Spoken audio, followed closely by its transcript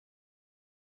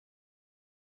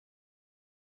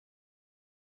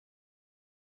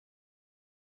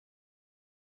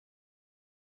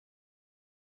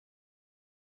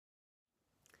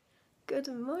Good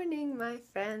morning, my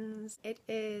friends. It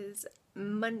is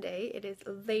Monday. It is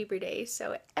Labor Day,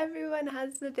 so everyone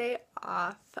has the day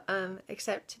off.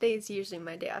 Except today is usually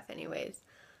my day off anyways.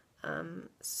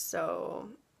 So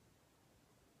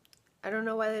I don't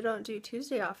know why they don't do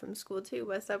Tuesday off from school too.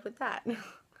 What's up with that?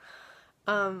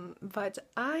 But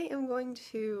I am going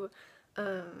to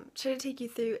try to take you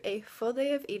through a full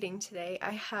day of eating today.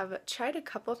 I have tried a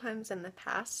couple times in the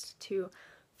past to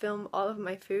film all of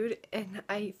my food, and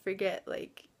I forget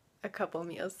like a couple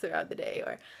meals throughout the day,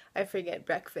 or I forget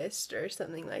breakfast or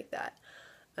something like that.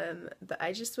 But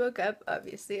I just woke up.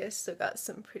 Obviously I still got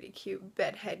some pretty cute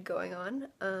bedhead going on,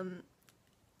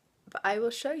 but I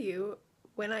will show you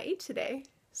when I eat today,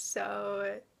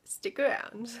 so stick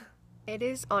around. It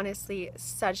is honestly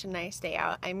such a nice day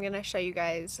out. I'm gonna show you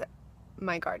guys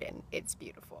my garden. It's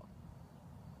beautiful.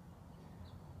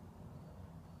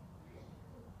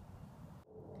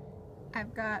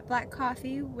 I've got black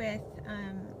coffee with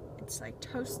it's like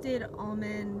toasted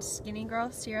almond Skinny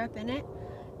Girl syrup in it,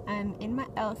 in my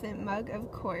elephant mug, of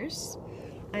course.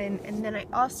 And then I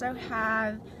also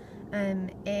have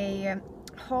a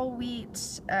whole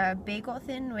wheat bagel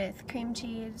thin with cream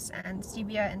cheese and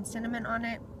stevia and cinnamon on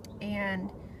it,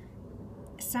 and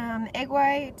some egg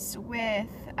whites with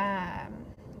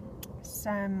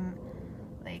some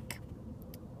like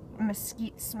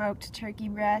mesquite smoked turkey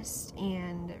breast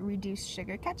and reduced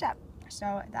sugar ketchup.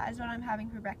 So that is what I'm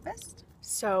having for breakfast.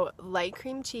 So light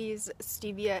cream cheese,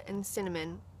 stevia, and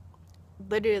cinnamon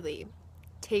literally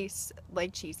tastes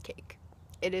like cheesecake.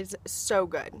 It is so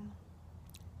good.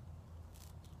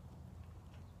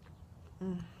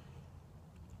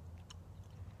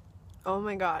 Oh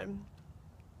my god.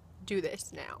 Do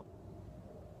this now.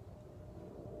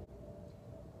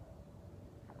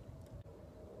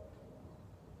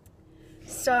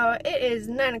 So it is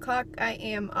 9 o'clock. I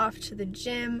am off to the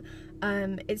gym.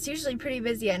 It's usually pretty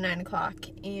busy at 9 o'clock,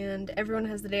 and everyone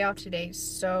has the day off today,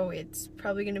 so it's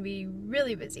probably going to be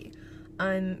really busy.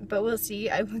 But we'll see.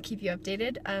 I will keep you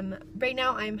updated. Right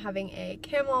now I'm having a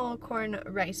caramel corn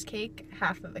rice cake,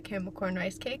 half of a caramel corn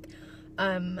rice cake,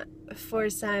 for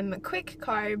some quick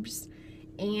carbs,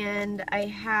 and I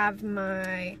have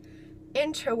my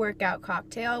intra-workout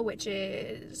cocktail, which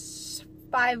is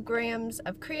 5 grams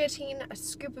of creatine, a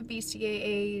scoop of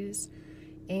BCAAs,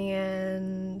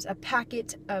 and a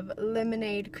packet of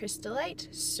lemonade Crystal Light.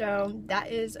 So that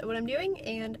is what I'm doing,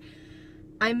 and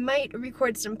I might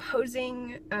record some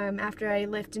posing after I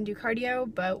lift and do cardio,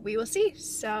 but we will see.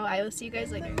 So I will see you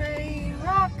guys later. Rain,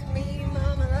 rock me,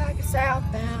 mama, like a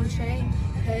southbound train.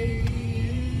 Hey,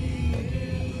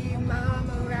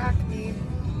 mama, rock me.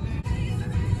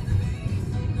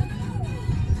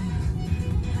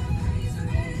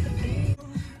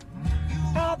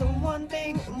 All the one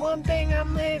thing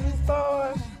I'm living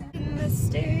for. In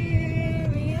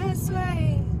mysterious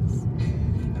ways,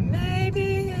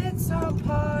 maybe it's all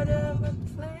part of a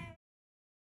plan.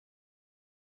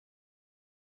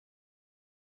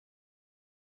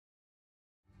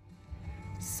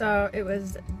 So it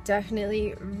was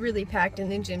definitely really packed in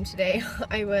the gym today.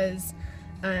 I was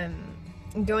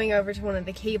going over to one of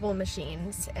the cable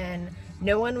machines, and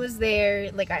no one was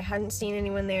there. Like, I hadn't seen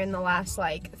anyone there in the last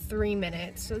like 3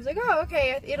 minutes. So I was like, oh,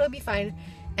 okay, it'll be fine.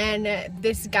 And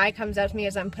this guy comes up to me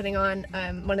as I'm putting on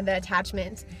one of the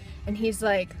attachments, and he's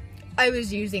like, I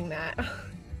was using that.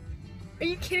 Are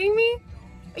you kidding me?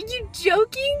 Are you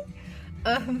joking?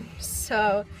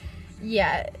 So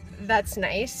yeah, that's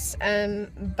nice.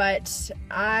 But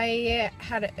I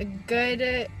had a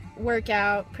good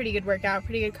workout, pretty good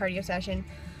cardio session.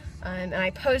 And I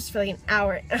posed for like an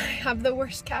hour, and I have the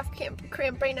worst calf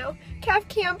cramp right now. Calf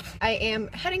cramp. I am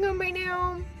heading home right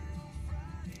now.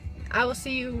 I will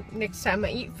see you next time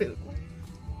I eat food.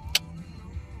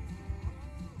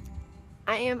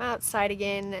 I am outside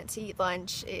again to eat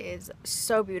lunch. It is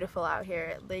so beautiful out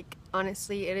here. Like,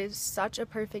 honestly, it is such a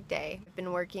perfect day. I've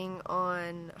been working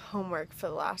on homework for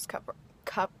the last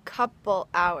couple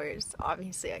hours.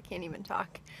 Obviously, I can't even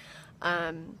talk.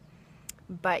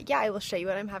 But yeah, I will show you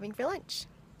what I'm having for lunch.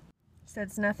 So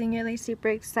it's nothing really super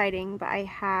exciting, but I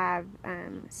have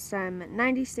some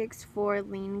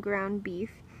 96.4 lean ground beef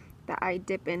that I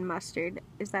dip in mustard.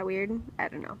 Is that weird? I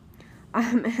don't know.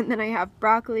 And then I have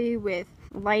broccoli with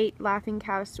light Laughing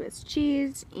Cow Swiss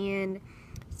cheese, and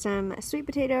some sweet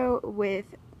potato with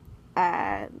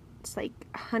it's like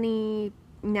honey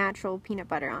natural peanut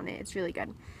butter on it. It's really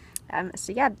good.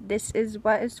 So yeah, this is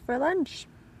what is for lunch.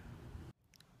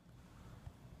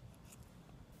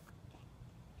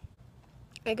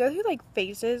 I go through like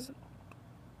phases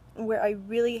where I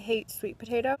really hate sweet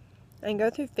potato, and go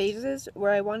through phases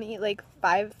where I want to eat like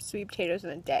 5 sweet potatoes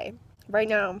in a day. Right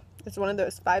now, It's one of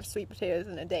those 5 sweet potatoes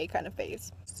in a day kind of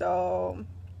phase. So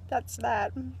that's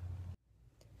that.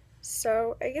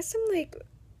 So I guess I'm like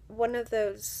one of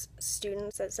those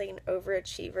students that's like an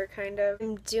overachiever kind of.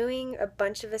 I'm doing a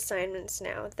bunch of assignments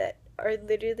now that are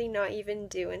literally not even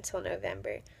due until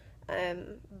November.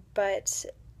 But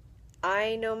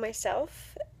I know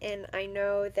myself, and I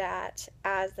know that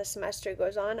as the semester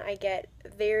goes on, I get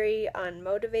very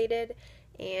unmotivated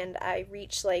and I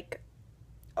reach like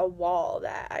a wall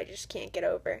that I just can't get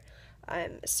over.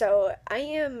 So I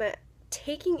am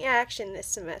taking action this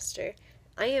semester.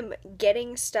 I am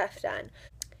getting stuff done.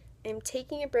 I'm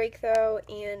taking a break though,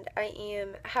 and I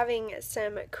am having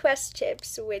some Quest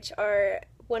chips, which are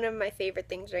one of my favorite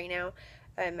things right now.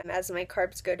 As my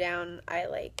carbs go down, I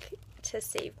like to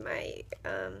save my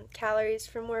calories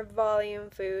for more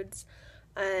volume foods.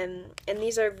 And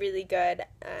these are really good.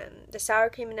 The sour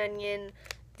cream and onion,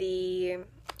 the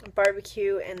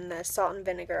barbecue, and the salt and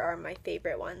vinegar are my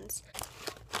favorite ones.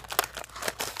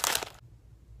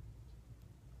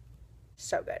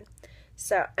 So good.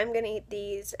 So I'm going to eat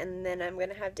these, and then I'm going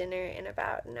to have dinner in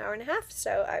about an hour and a half,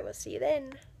 so I will see you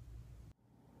then.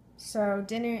 So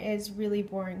dinner is really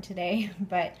boring today,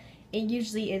 but it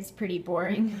usually is pretty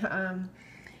boring.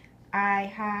 I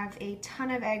have a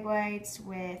ton of egg whites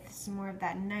with some more of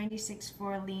that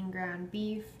 96.4 lean ground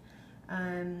beef,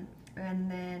 and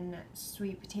then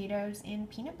sweet potatoes and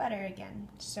peanut butter again.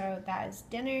 So that is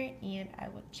dinner, and I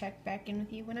will check back in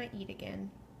with you when I eat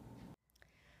again.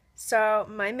 So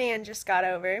my man just got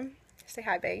over. Say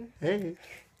hi, babe. Hey.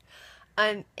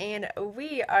 And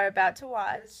we are about to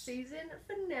watch the season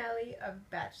finale of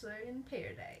Bachelor in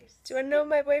Paradise. Do you want to know what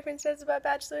my boyfriend says about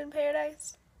Bachelor in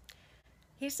Paradise?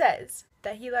 He says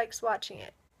that he likes watching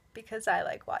it because I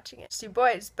like watching it. So you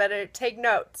boys better take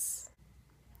notes.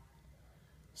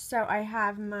 So I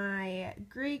have my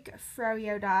Greek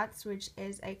froyo dots, which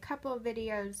is a couple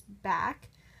videos back.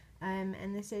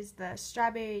 And this is the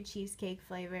strawberry cheesecake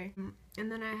flavor.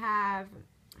 And then I have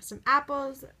some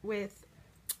apples with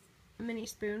a mini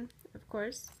spoon, of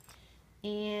course,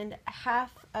 and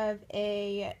half of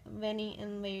a Lenny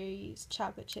and Larry's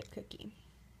chocolate chip cookie.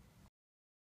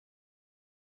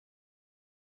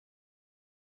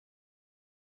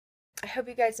 I hope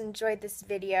you guys enjoyed this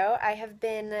video. I have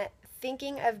been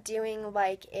thinking of doing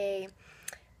like a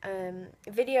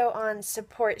video on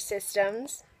support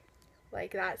systems,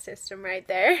 like that system right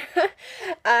there,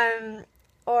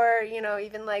 or you know,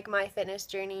 even like my fitness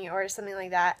journey or something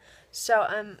like that. So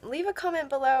leave a comment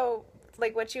below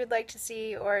like what you would like to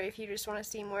see, or if you just want to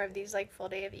see more of these like full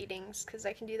day of eatings, because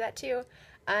I can do that too.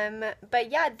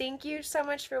 But yeah, thank you so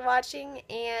much for watching,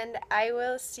 and I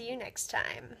will see you next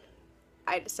time.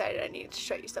 I decided I needed to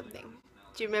show you something.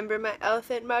 Do you remember my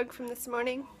elephant mug from this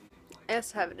morning? I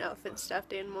also have an elephant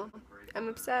stuffed animal. I'm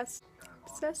obsessed.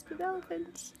 Obsessed with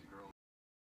elephants.